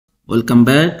Welcome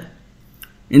back.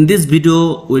 In this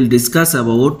video we'll discuss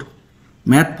about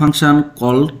math function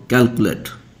called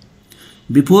calculate.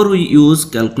 Before we use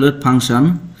calculate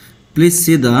function, please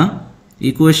see the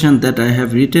equation that I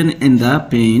have written in the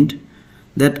paint,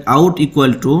 that out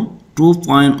equal to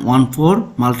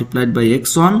 2.14 multiplied by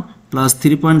x1 plus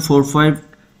 3.45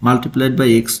 multiplied by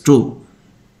x2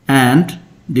 and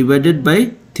divided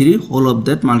by 3 whole of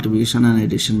that multiplication and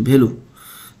addition value.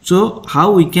 So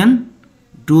how we can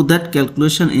do that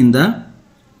calculation in the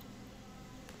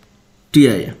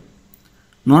TI?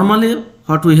 Normally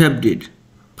what we have did,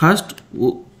 first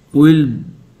we'll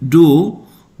do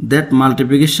that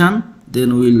multiplication,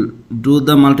 then we'll do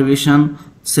the multiplication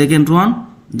second one,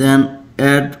 then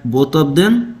add both of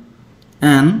them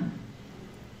and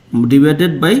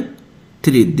divided by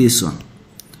 3, this one.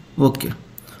 Okay,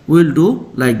 we'll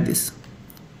do like this.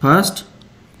 First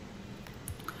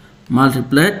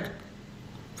multiplied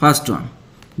first one,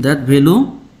 that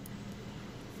value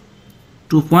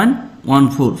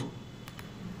 2.14.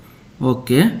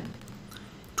 okay,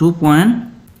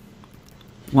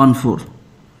 2.14,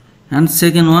 and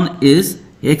second one is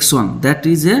x1, that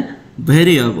is a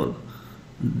variable.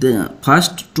 The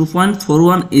first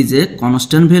 2.41 is a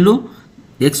constant value,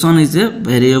 x1 is a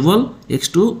variable,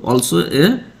 x2 also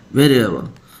a variable.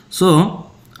 So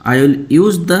I will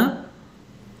use the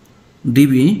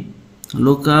db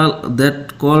local,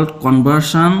 that called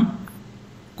conversion,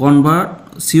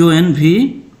 convert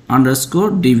conv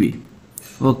underscore db.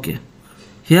 Okay,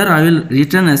 here I will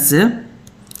return as a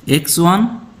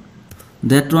x1,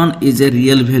 that one is a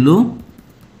real value.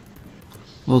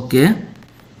 Okay,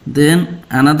 then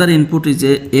another input is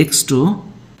a x2.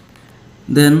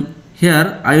 Then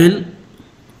here I will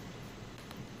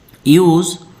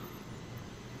use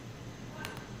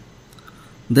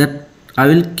that, I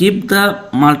will keep the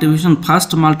multiplication,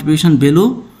 first multiplication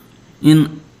value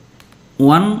in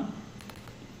one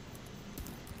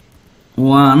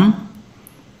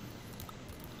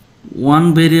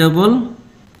variable,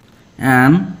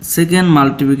 and second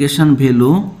multiplication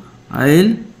value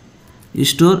I will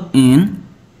store in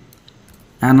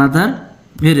another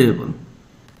variable.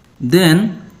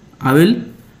 Then I will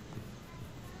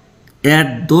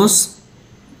add those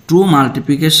two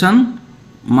multiplication,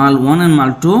 mul1 and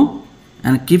mul2,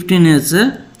 and keep it in as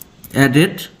a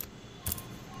added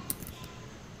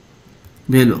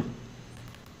value.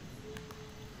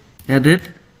 Added.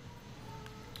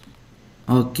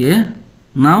 Okay,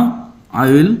 now I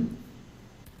will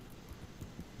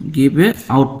give a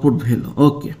output value.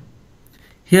 Okay,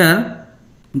 here,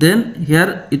 then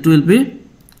here it will be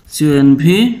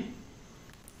conv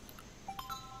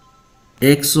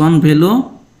x1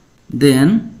 value.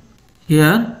 Then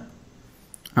here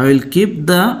I will keep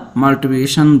the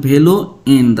multiplication value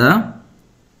in the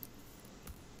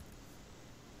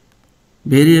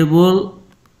variable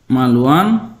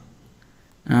mul1,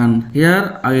 and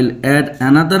here I will add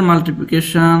another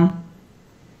multiplication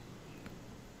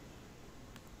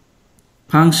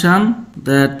function,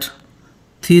 that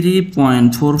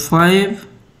 3.45,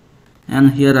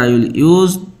 and here I will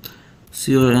use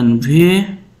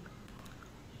conv,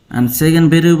 and second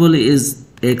variable is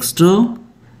x2,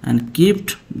 and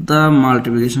keep the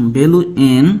multiplication value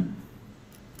in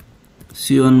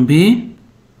conv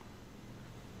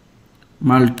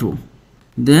mul2.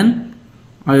 Then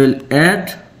I will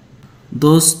add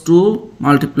those two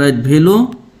multiplied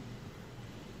value,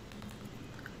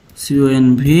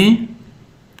 conv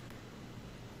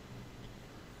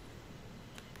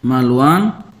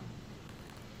mul1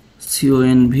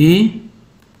 conv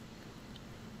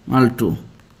mul2,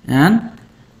 and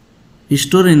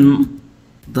store in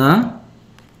the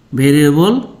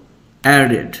variable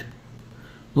added.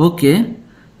 Okay,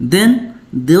 then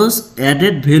those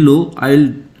added value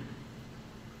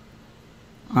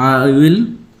I will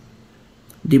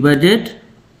divided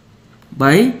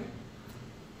by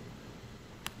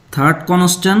third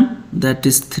constant, that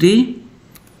is 3,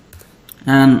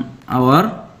 and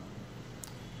our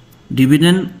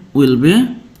dividend will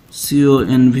be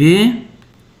conv,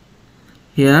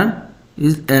 here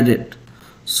is added.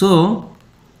 So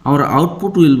our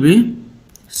output will be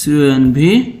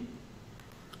conv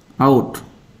out.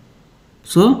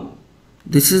 So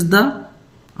this is the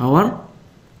our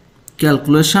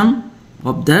calculation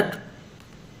of that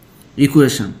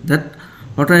equation. That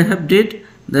what I have did,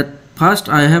 that first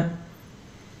I have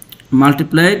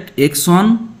multiplied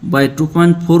x1 by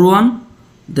 2.41,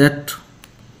 that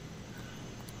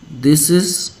this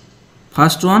is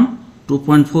first one,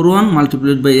 2.41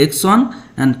 multiplied by x1,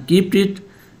 and keep it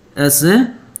as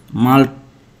a mul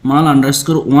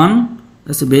underscore 1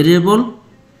 as a variable,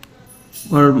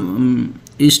 or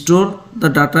store the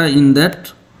data in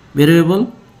that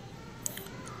variable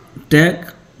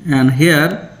tag, and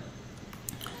here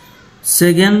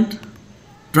second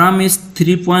term is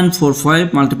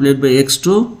 3.45 multiplied by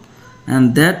x2,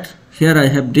 and that here I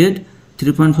have did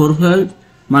 3.45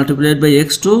 multiplied by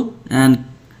x2 and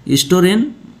store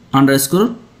in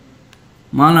underscore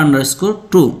mal underscore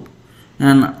 2,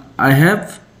 and I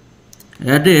have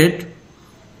added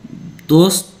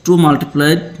those two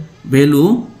multiplied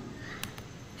value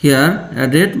here,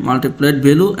 added multiplied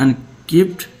value and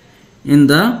kept in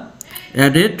the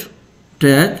added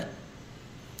tag,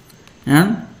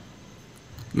 and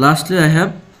lastly I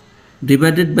have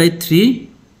divided by 3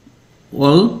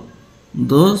 all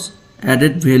those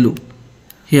added value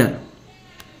here.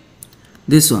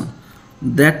 This one,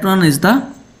 that one is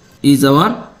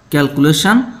our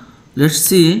calculation. Let's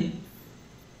see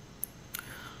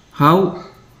how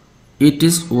it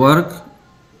is work.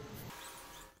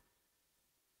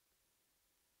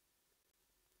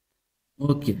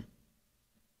 Okay,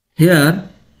 here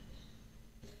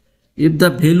if the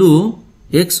value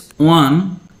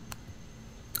x1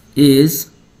 is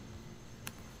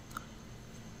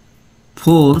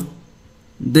 4,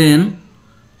 then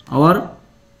our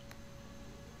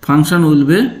function will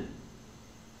be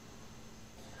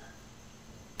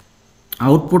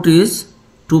output is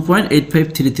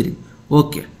 2.8533.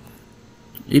 okay,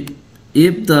 if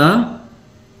the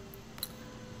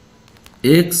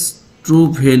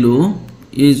x2 value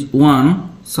is 1,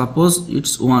 suppose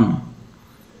it's 1,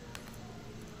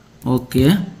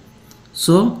 okay,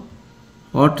 so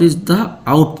what is the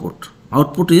output?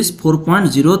 Output is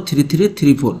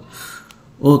 4.03334.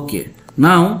 okay,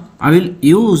 now I will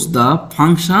use the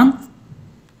function.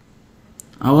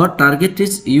 Our target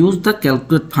is use the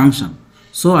calculate function,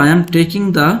 so I am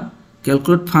taking the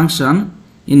calculate function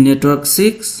in network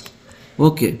 6.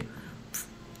 okay,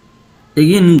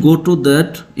 again go to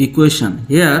that equation.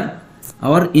 Here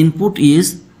our input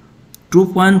is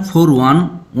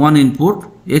 2.41, one input,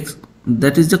 x,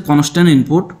 that is the constant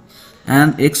input,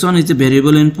 and x1 is a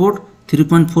variable input,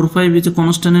 3.45 is a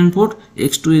constant input,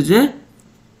 x2 is a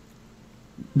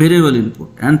variable input,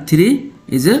 and 3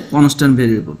 is a constant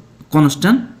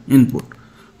input.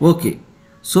 okay,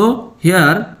 so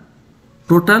here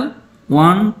total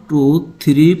 1 2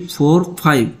 3 4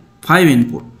 5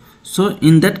 input. So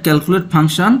in that calculate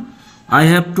function I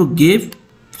have to give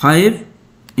 5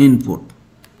 input,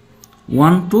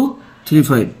 1 2 3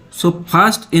 5. So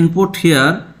first input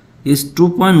here is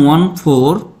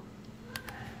 2.14,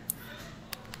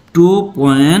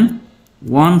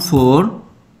 2.14,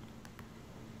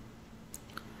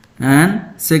 and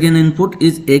second input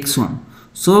is x1.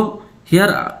 So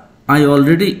here I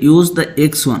already used the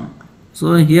x1,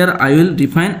 so here I will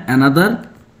define another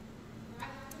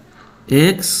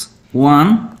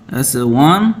x1 as a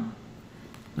 1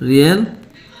 real,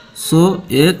 so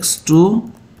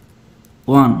x2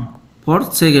 1 for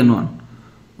second one.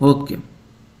 okay,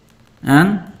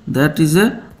 and that is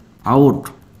a out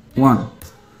 1.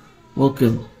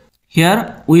 okay,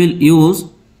 here we will use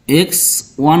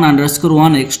x1 underscore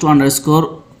 1, x2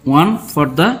 underscore 1 for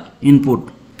the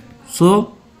input.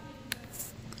 So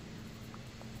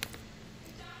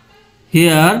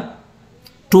here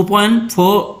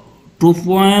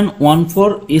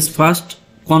 2.14 is first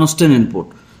constant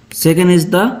input, second is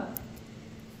the,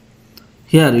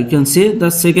 here you can see the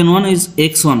second one is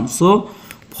x1. so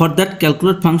for that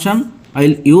calculate function I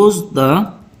will use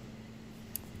the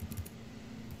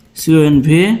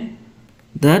conv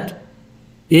that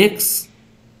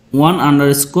x1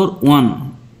 underscore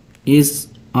 1 is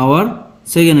our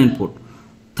second input,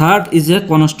 third is a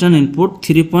constant input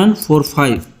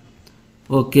 3.45.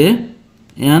 okay,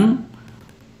 and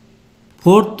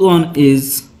fourth one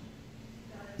is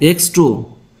x2.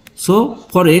 so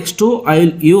for x2 I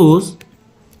will use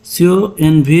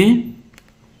conv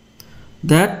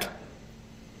that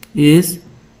is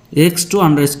x2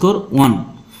 underscore 1.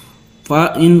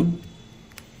 In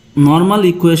normal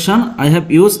equation I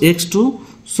have used x2,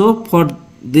 so for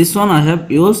this one I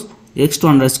have used x2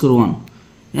 underscore 1,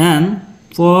 and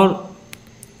for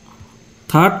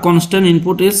third constant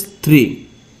input is 3,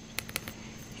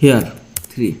 here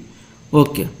 3.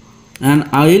 okay, and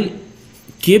I will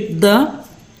keep the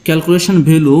calculation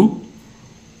value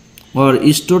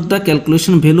or store the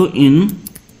calculation value in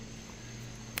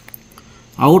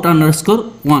out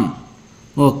underscore 1.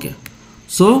 okay,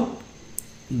 so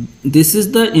this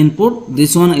is the input,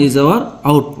 this one is our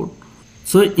output.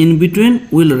 So in between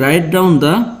we'll write down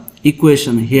the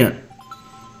equation here.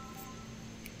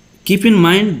 Keep in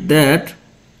mind that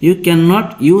you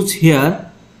cannot use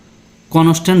here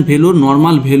constant value,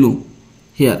 normal value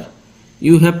here.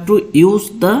 you have to use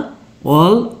the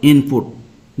all input.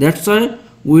 That's why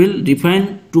we will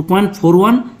define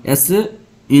 2.41 as a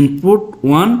input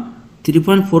 1,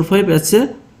 3.45 as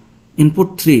a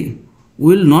input 3.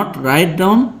 We will not write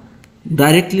down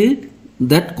directly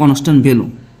that constant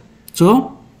value.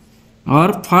 So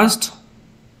our first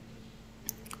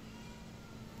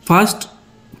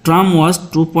term was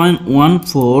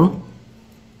 2.14,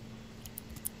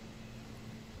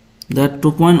 that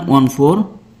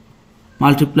 2.14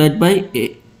 multiplied by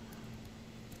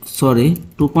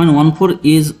 2.14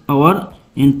 is our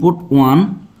input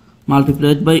 1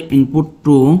 multiplied by input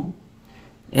 2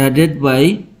 added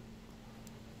by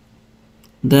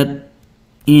that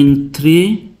in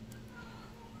 3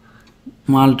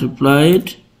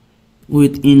 multiplied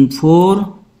with in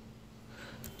 4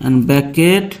 and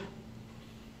bracket,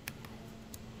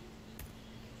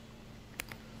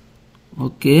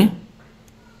 okay,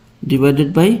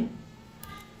 divided by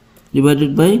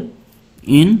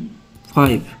in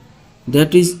 5.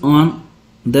 That is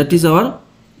our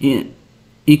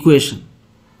equation.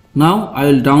 Now I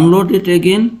will download it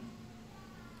again.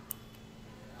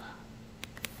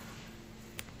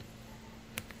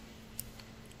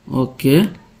 Okay,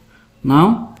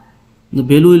 now the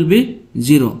value will be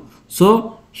 0.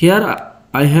 So here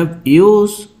I have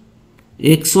used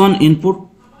x1 input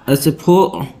as a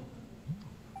 4.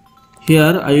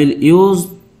 Here I will use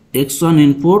x1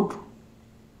 input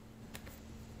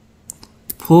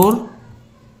 4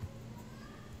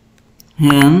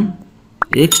 and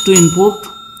x2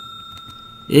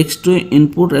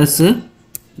 input as a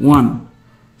 1.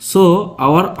 So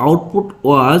our output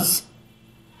was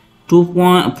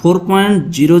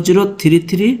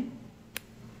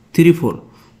 4.003334.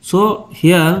 So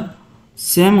here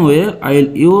same way I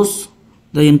will use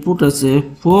the input as a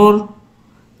 4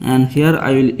 and here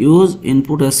I will use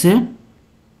input as a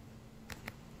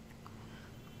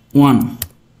 1.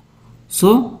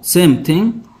 So same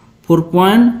thing,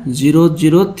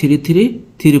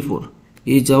 4.003334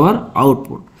 is our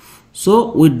output.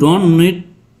 So we don't need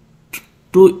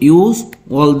to use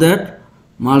all that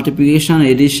multiplication,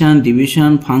 addition,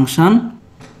 division function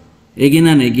again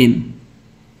and again.